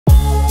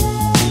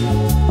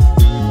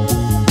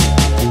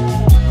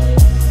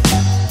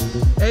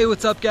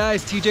What's up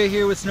guys, TJ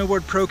here with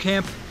Snowboard Pro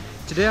Camp.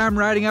 Today I'm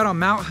riding out on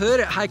Mount Hood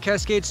at High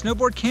Cascade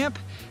Snowboard Camp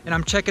and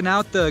I'm checking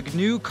out the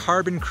GNU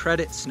Carbon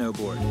Credit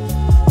Snowboard.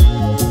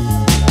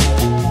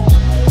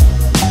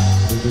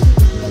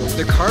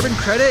 The Carbon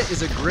Credit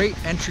is a great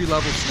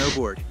entry-level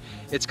snowboard.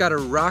 It's got a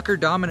rocker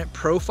dominant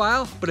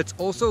profile, but it's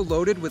also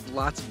loaded with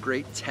lots of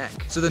great tech.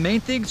 So the main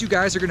things you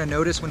guys are gonna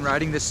notice when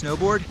riding this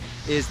snowboard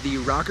is the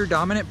rocker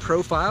dominant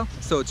profile.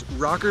 So it's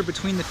rocker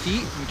between the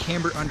feet and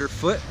camber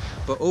underfoot,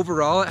 but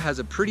overall it has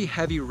a pretty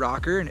heavy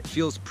rocker and it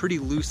feels pretty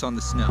loose on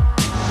the snow.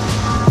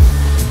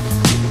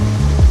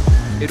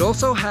 It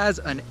also has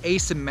an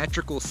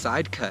asymmetrical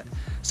side cut.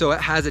 So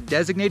it has a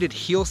designated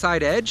heel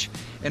side edge,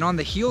 and on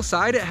the heel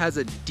side it has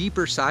a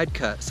deeper side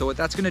cut. So what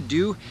that's gonna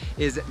do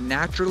is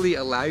naturally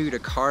allow you to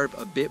carve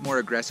a bit more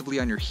aggressively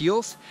on your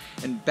heels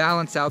and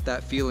balance out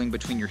that feeling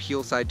between your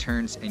heel side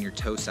turns and your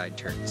toe side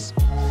turns.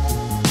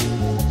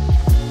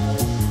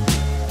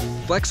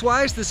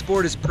 Flex-wise, this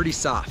board is pretty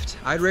soft.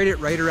 I'd rate it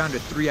right around a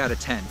 3 out of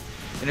 10.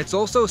 And it's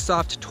also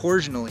soft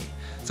torsionally.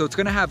 So it's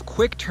gonna have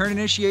quick turn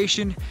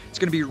initiation, it's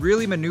gonna be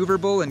really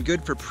maneuverable and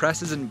good for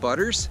presses and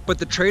butters, but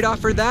the trade-off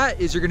for that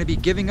is you're gonna be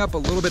giving up a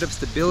little bit of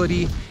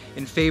stability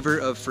in favor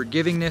of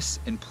forgivingness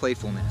and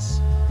playfulness.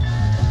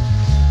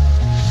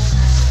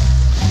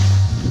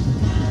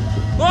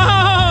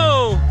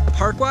 Whoa!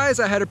 Park-wise,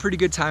 I had a pretty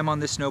good time on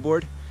this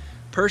snowboard.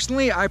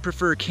 Personally, I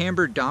prefer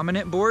camber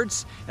dominant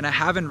boards, and I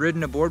haven't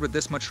ridden a board with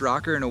this much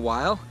rocker in a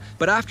while,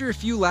 but after a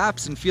few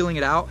laps and feeling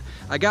it out,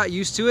 I got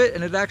used to it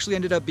and it actually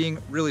ended up being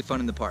really fun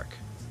in the park.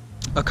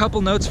 A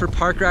couple notes for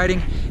park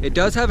riding. It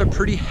does have a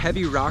pretty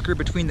heavy rocker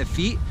between the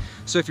feet,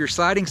 so if you're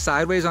sliding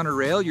sideways on a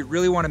rail, you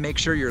really want to make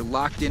sure you're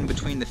locked in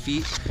between the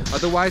feet.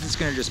 Otherwise, it's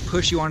going to just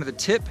push you onto the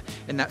tip,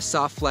 and that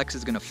soft flex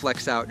is going to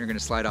flex out and you're going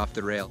to slide off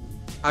the rail.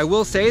 I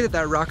will say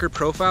that rocker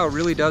profile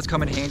really does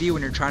come in handy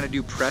when you're trying to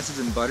do presses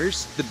and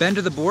butters. The bend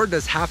of the board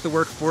does half the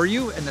work for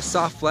you, and the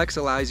soft flex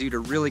allows you to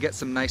really get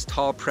some nice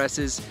tall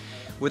presses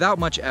without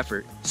much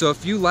effort. So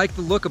if you like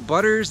the look of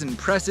butters and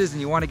presses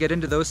and you want to get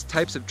into those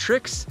types of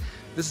tricks,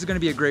 this is going to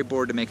be a great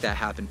board to make that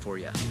happen for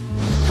you.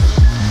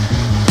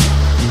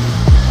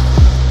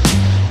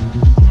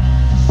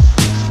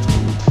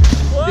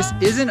 This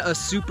isn't a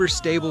super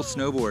stable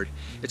snowboard.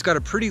 It's got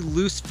a pretty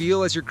loose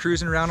feel as you're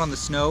cruising around on the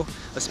snow,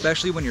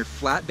 especially when you're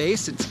flat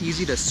base. It's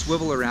easy to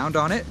swivel around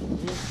on it.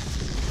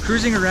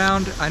 Cruising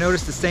around, I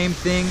noticed the same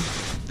thing.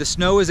 The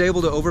snow is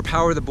able to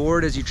overpower the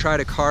board as you try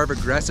to carve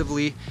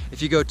aggressively.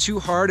 If you go too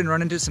hard and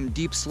run into some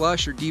deep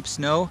slush or deep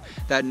snow,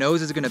 that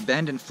nose is gonna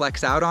bend and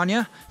flex out on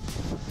you.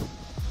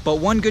 But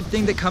one good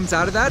thing that comes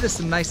out of that is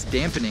some nice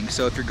dampening.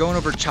 So if you're going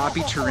over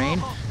choppy terrain,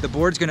 the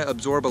board's gonna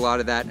absorb a lot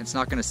of that and it's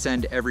not gonna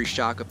send every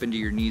shock up into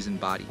your knees and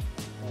body.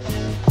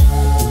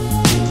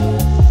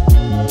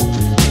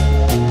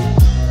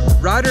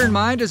 Rider in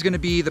mind is gonna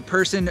be the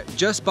person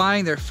just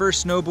buying their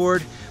first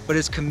snowboard, but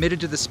is committed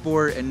to the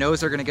sport and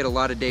knows they're gonna get a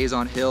lot of days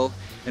on hill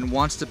and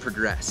wants to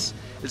progress.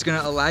 It's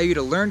gonna allow you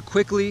to learn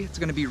quickly, it's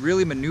gonna be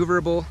really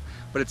maneuverable,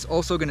 but it's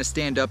also gonna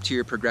stand up to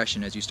your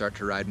progression as you start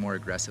to ride more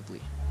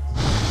aggressively.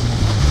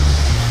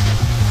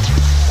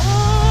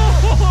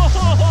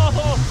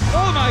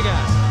 Oh my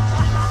God!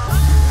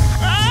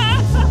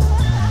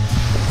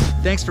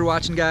 Thanks for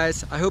watching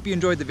guys. I hope you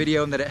enjoyed the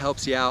video and that it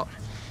helps you out.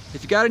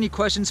 If you got any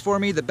questions for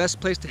me, the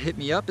best place to hit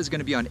me up is going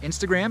to be on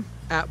Instagram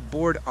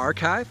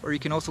 @BoardArchive, or you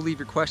can also leave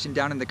your question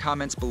down in the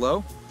comments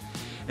below.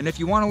 And if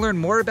you want to learn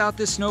more about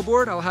this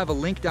snowboard, I'll have a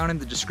link down in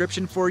the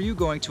description for you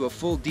going to a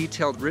full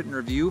detailed written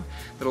review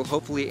that'll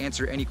hopefully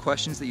answer any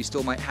questions that you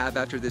still might have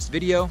after this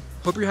video.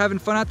 Hope you're having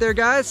fun out there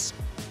guys,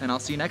 and I'll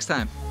see you next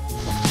time.